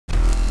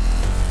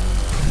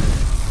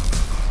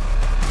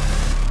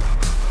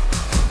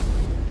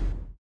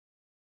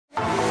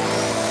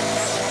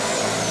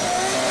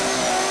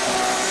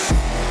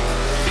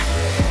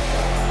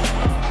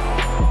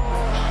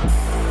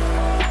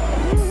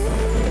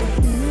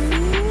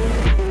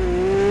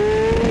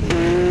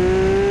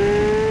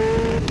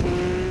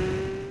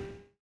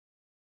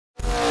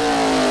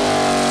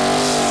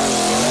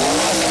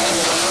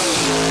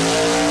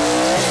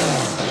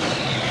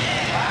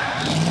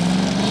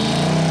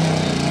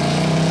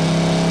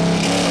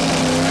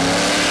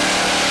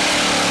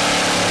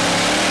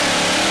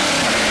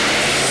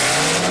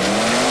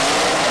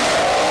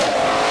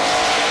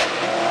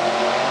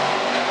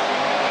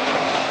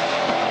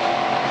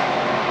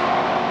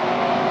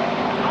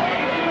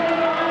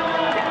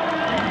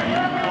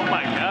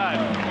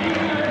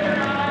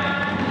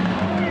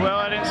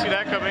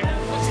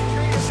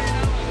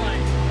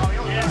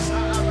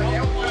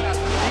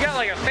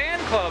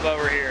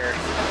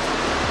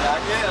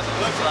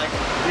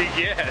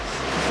Yes.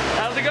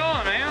 How's it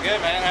going, man?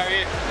 Good, man. How are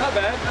you? Not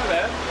bad, not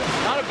bad.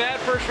 Not a bad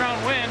first round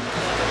win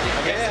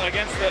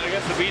against the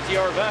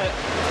BTR vet.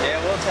 Yeah,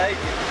 we'll take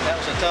it. That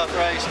was a tough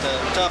race,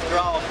 tough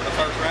draw for the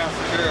first round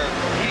for sure.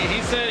 He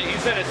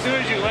said as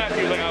soon as you left,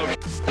 he was like, oh,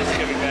 this is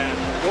gonna be bad.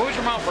 What was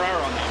your mile per hour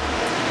on that?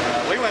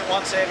 We went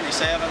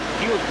 177.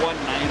 He was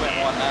 190. He went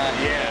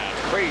 190. Yeah,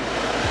 it's crazy.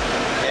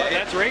 Yeah,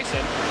 that's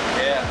racing.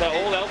 Yeah. The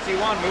old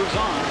LT1 moves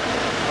on.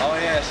 Oh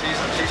yeah,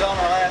 she's on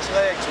her last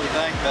legs, we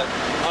think, but.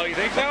 Oh, you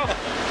think so?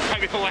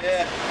 Maybe the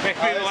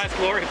last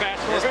glory pass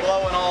for it. It's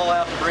blowing oil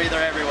out the breather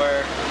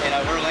everywhere. You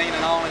know, we're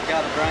leaning on it,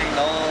 got to drain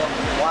the oil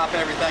and wipe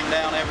everything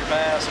down every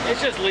pass. It's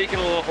just leaking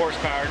a little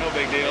horsepower, no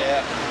big deal.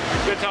 Yeah.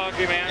 Good talking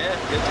to you, man. Yeah,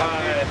 good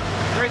talking to you.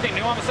 Is there anything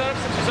new on the setup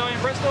since you saw you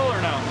in Bristol,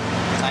 or no?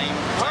 Same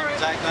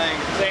exact thing.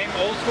 Same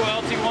old school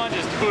LT1,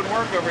 just doing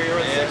work over here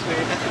with 60.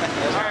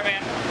 All right,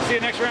 man. See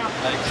you next round.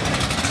 Thanks.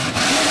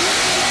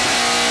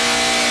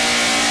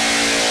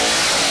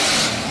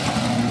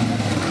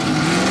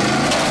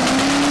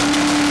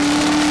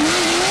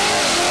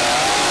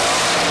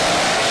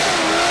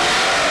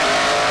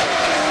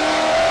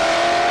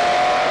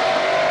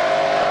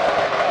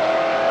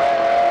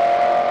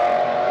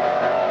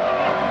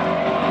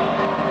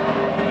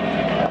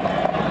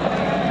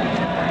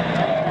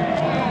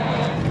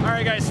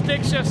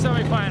 Stick shift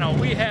semifinal.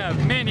 We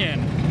have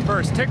Minion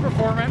versus Tick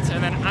Performance,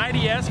 and then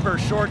IDS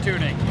versus Shore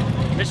Tuning.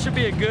 This should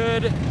be a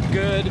good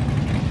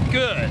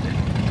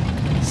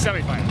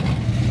semifinal.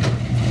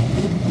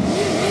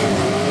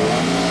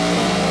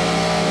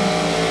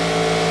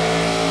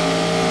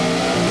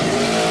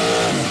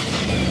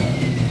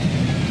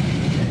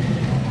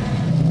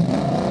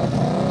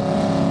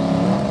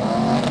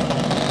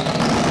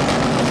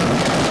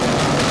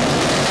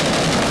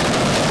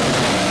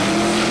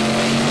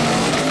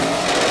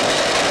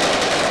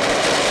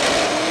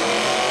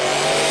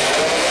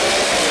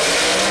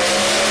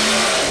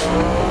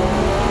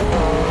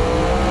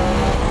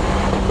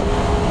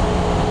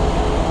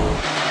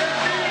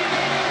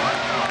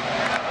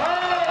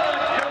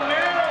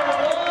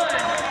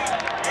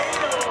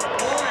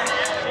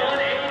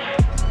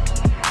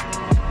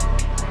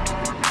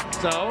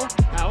 So,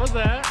 how was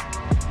that?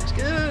 It's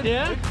good.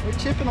 Yeah? We're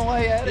chipping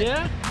away at it.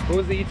 Yeah? What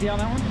was the ET on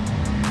that one?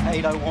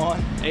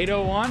 801.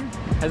 801?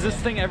 Has this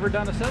thing ever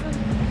done a 7?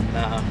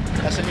 No.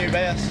 That's a new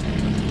best.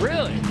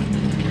 Really?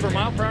 For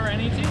mile per hour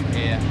NET?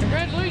 Yeah.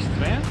 Congratulations,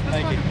 man. That's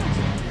Thank you.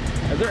 Awesome.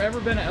 Has there ever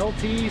been an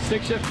LT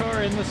stick shift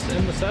car in the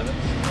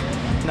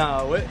 7s?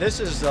 No, this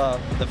is the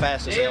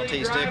fastest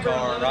LT stick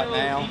car right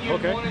now.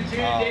 Okay.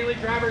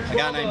 A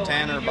guy named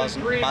Tanner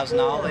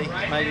Basnali,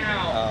 maybe,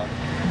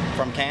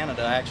 from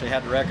Canada, actually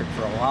had the record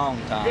for a long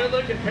time. Good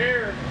looking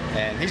pair.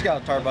 And he's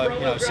got a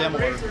turbo,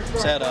 similar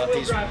setup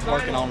he's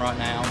working on right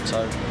now.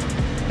 So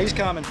he's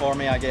coming for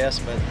me, I guess,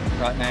 but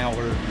right now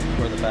we're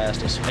the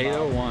fastest.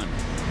 801.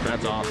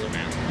 That's awesome,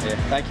 man. Yeah,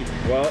 thank you.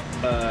 Well,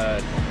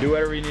 do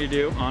whatever you need to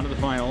do. On to the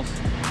finals.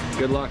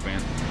 Good luck, man.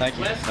 Thank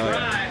you. Let's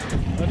try.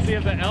 Let's see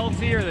if the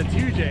LT or the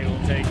 2J will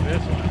take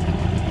this one.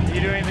 Did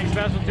you do anything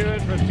special to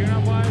it for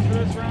tune-up wise for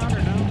this round,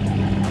 or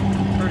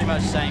no? Pretty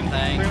much the same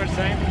thing. Pretty much the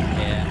same?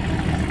 Yeah.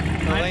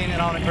 We're leaning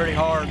on it pretty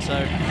hard,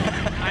 so.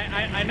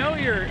 I know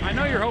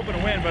you're hoping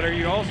to win, but are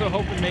you also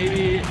hoping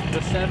maybe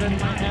the 7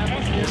 might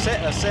happen? A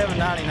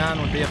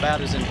 799 would be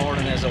about as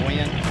important as a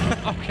win.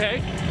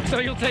 Okay, so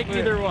you'll take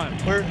either one.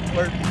 We're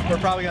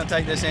probably going to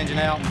take this engine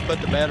out and put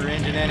the better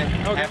engine in it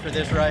after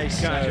this race.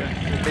 Gotcha.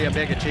 So it'd be a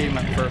big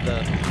achievement for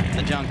the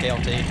Junk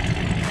LT.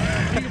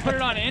 You can put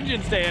it on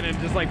engine stand and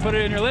just like put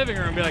it in your living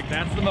room and be like,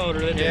 that's the motor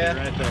that did it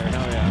right there.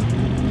 Oh yeah.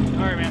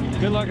 All right, man.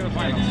 Good luck in the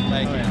finals.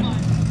 Thank you. Yeah.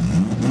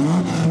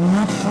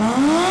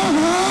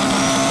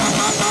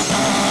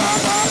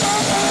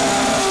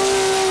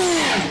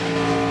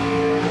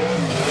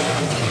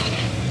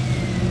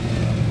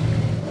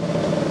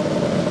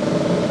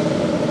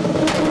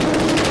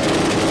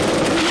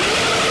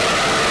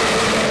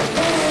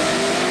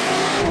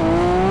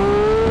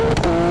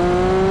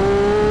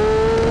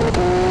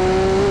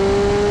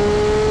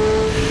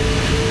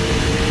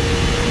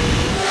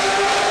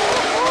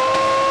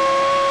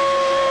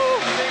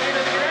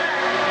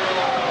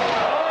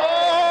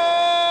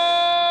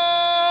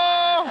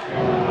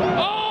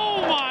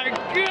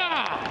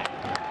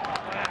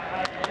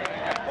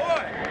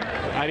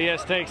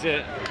 IDS takes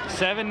it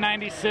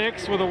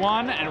 796 with a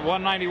 1 and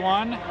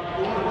 191.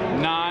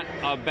 Not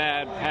a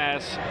bad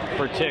pass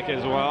for Tick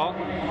as well.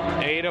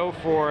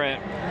 804 at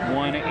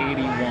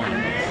 181.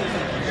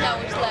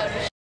 That was loud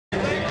as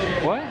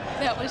shit. What?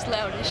 That was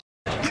loud as shit.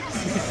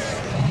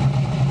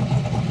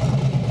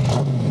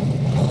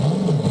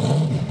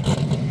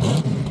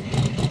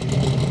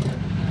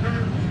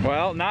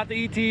 Well, not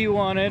the ET you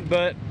wanted,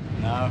 but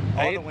no,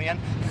 all the win.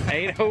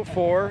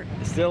 804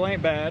 still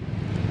ain't bad.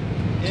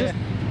 Yeah.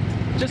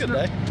 Just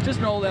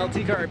an old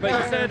LT car, but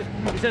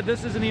you said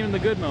this isn't even the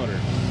good motor.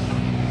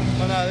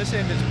 Well, no, this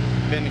engine's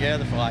been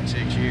together for like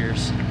 6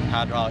 years.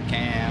 Hydraulic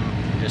cam,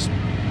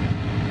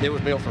 it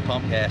was built for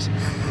pump gas.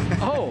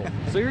 Oh,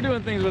 so you're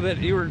doing things with it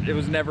it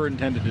was never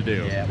intended to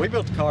do. Yeah, we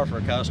built the car for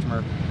a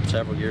customer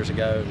several years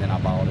ago, and then I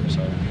bought it.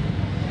 So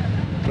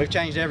we've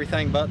changed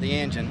everything but the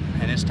engine,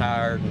 and it's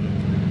tired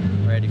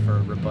and ready for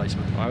a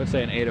replacement. Well, I would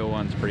say an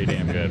 801's pretty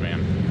damn good,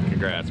 man.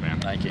 Congrats, man.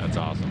 Thank you. That's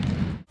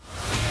awesome.